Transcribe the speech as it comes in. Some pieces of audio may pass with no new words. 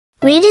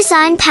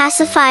Redesign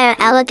pacifier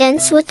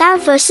elegance with our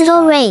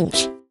versatile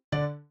range.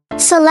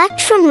 Select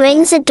from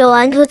rings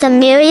adorned with a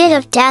myriad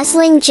of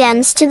dazzling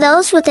gems to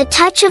those with a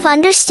touch of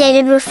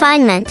understated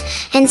refinement,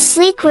 and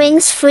sleek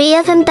rings free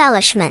of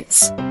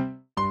embellishments.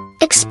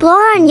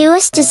 Explore our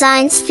newest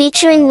designs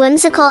featuring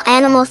whimsical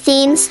animal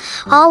themes,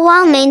 all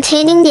while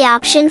maintaining the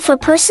option for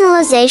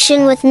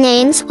personalization with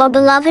names or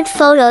beloved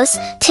photos,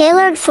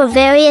 tailored for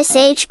various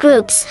age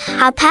groups.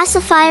 Our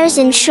pacifiers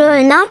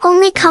ensure not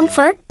only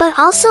comfort but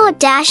also a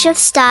dash of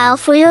style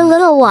for your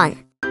little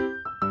one.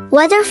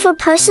 Whether for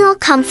personal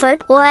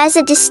comfort or as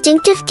a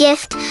distinctive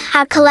gift,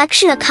 our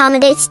collection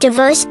accommodates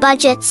diverse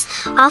budgets,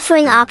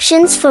 offering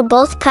options for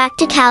both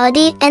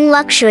practicality and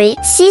luxury.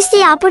 Seize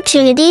the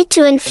opportunity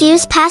to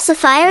infuse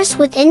pacifiers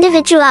with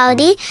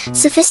individuality,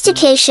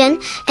 sophistication,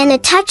 and a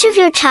touch of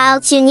your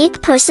child's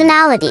unique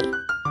personality.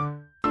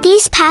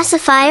 These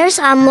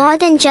pacifiers are more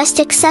than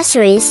just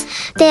accessories,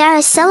 they are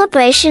a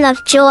celebration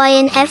of joy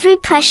in every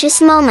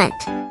precious moment.